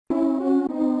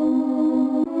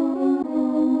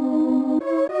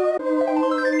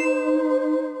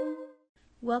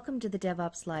welcome to the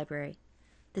DevOps Library.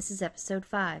 This is episode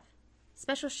 5.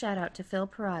 Special shout out to Phil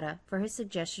Parada for his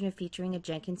suggestion of featuring a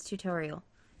Jenkins tutorial.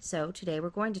 So today we're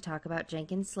going to talk about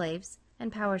Jenkins slaves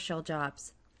and PowerShell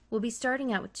jobs. We'll be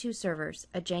starting out with two servers,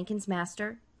 a Jenkins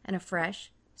master and a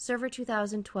fresh Server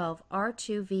 2012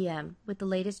 R2 VM with the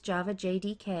latest Java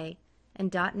JDK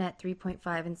and .NET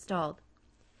 3.5 installed.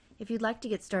 If you'd like to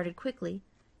get started quickly,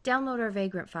 download our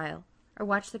VagrantFile or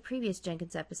watch the previous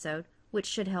Jenkins episode, which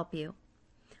should help you.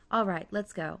 Alright,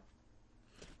 let's go.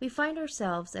 We find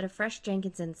ourselves at a fresh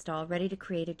Jenkins install ready to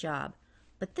create a job,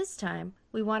 but this time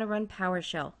we want to run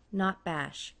PowerShell, not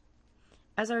Bash.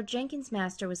 As our Jenkins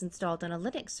master was installed on a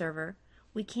Linux server,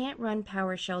 we can't run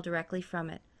PowerShell directly from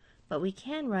it, but we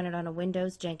can run it on a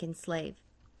Windows Jenkins slave.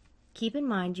 Keep in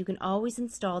mind you can always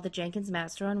install the Jenkins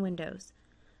master on Windows,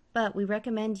 but we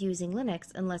recommend using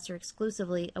Linux unless you're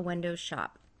exclusively a Windows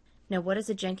shop. Now what is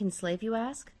a Jenkins slave, you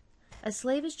ask? A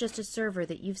slave is just a server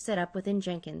that you've set up within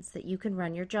Jenkins that you can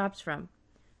run your jobs from.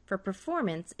 For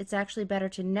performance, it's actually better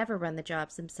to never run the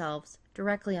jobs themselves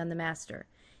directly on the master,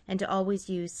 and to always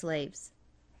use slaves.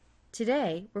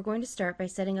 Today, we're going to start by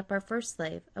setting up our first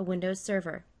slave, a Windows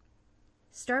server.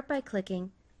 Start by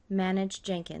clicking Manage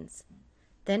Jenkins,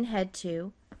 then head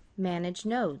to Manage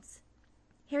Nodes.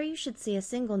 Here you should see a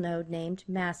single node named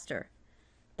Master.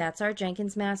 That's our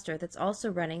Jenkins master that's also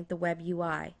running the web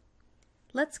UI.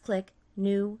 Let's click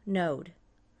New Node.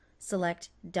 Select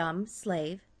Dumb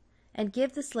Slave and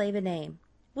give the slave a name.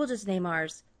 We'll just name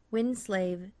ours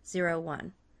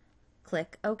WinSlave01.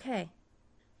 Click OK.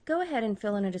 Go ahead and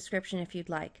fill in a description if you'd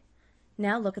like.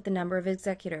 Now look at the number of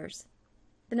executors.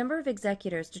 The number of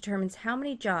executors determines how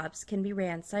many jobs can be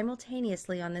ran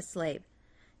simultaneously on this slave.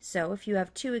 So if you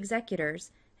have 2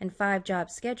 executors and 5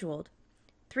 jobs scheduled,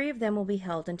 3 of them will be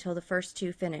held until the first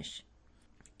 2 finish.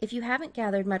 If you haven't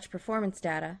gathered much performance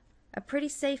data, a pretty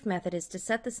safe method is to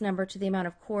set this number to the amount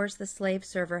of cores the slave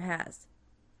server has.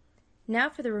 Now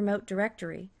for the remote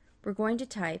directory, we're going to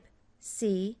type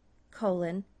C:\Jenkins.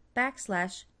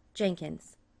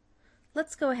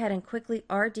 Let's go ahead and quickly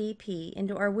RDP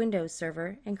into our Windows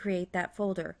server and create that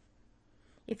folder.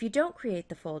 If you don't create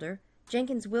the folder,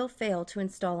 Jenkins will fail to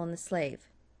install on the slave.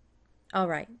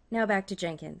 Alright, now back to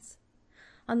Jenkins.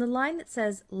 On the line that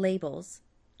says Labels,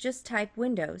 just type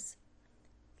Windows.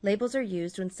 Labels are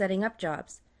used when setting up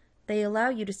jobs. They allow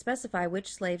you to specify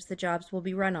which slaves the jobs will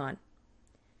be run on.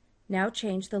 Now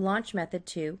change the launch method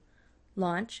to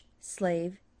Launch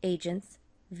Slave Agents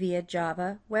via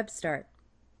Java Web Start.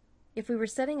 If we were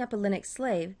setting up a Linux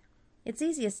slave, it's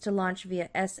easiest to launch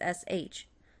via SSH,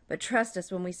 but trust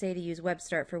us when we say to use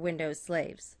WebStart for Windows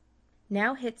slaves.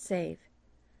 Now hit Save.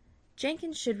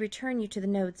 Jenkins should return you to the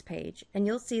Nodes page, and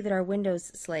you'll see that our Windows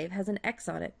slave has an X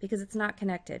on it because it's not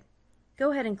connected.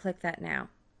 Go ahead and click that now.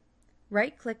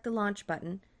 Right-click the Launch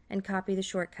button and copy the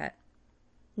shortcut.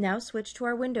 Now switch to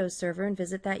our Windows server and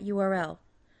visit that URL.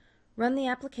 Run the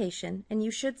application, and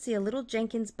you should see a little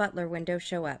Jenkins Butler window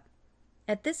show up.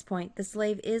 At this point, the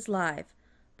slave is live,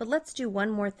 but let's do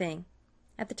one more thing.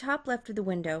 At the top left of the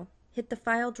window, hit the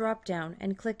File drop-down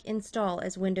and click Install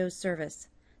as Windows Service.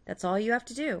 That's all you have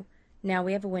to do. Now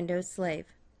we have a Windows slave.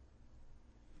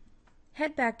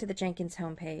 Head back to the Jenkins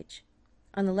homepage.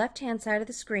 On the left-hand side of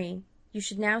the screen, you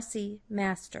should now see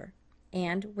Master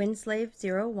and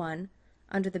WinSlave01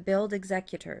 under the Build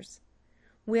Executors.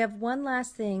 We have one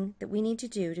last thing that we need to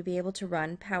do to be able to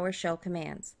run PowerShell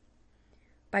commands.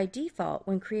 By default,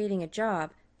 when creating a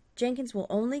job, Jenkins will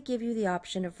only give you the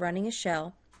option of running a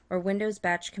shell or Windows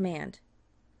batch command.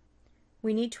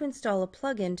 We need to install a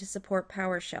plugin to support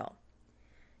PowerShell.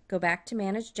 Go back to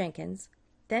Manage Jenkins,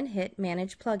 then hit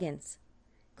Manage Plugins.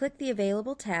 Click the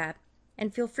Available tab,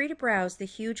 and feel free to browse the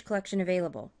huge collection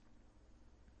available.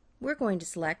 We're going to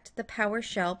select the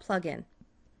PowerShell plugin.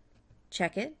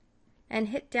 Check it, and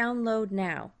hit Download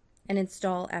Now, and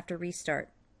install after restart.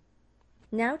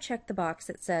 Now check the box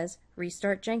that says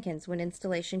Restart Jenkins when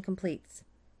installation completes.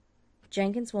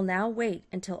 Jenkins will now wait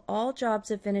until all jobs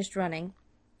have finished running,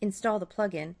 install the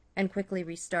plugin, and quickly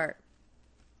restart.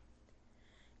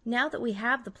 Now that we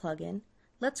have the plugin,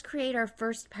 let's create our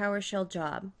first PowerShell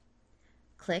job.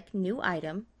 Click New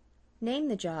Item, name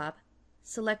the job,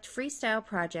 select Freestyle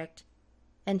Project,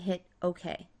 and hit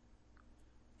OK.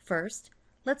 First,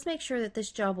 let's make sure that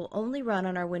this job will only run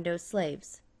on our Windows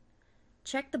slaves.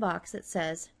 Check the box that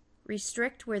says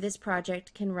Restrict where this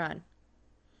project can run,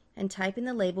 and type in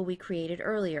the label we created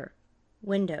earlier,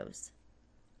 Windows.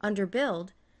 Under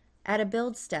Build, add a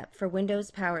build step for Windows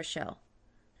PowerShell.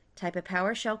 Type a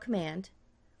PowerShell command.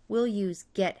 We'll use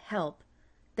get help,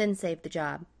 then save the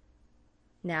job.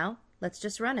 Now, let's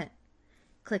just run it.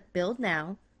 Click Build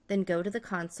Now, then go to the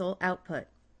console output.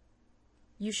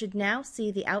 You should now see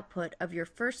the output of your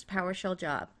first PowerShell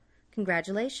job.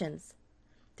 Congratulations!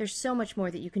 There's so much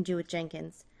more that you can do with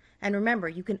Jenkins. And remember,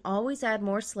 you can always add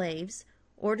more slaves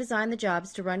or design the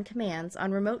jobs to run commands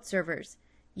on remote servers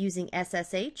using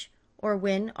SSH or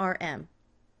WinRM.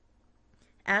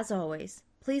 As always,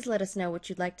 please let us know what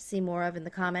you'd like to see more of in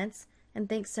the comments, and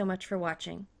thanks so much for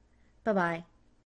watching. Bye-bye.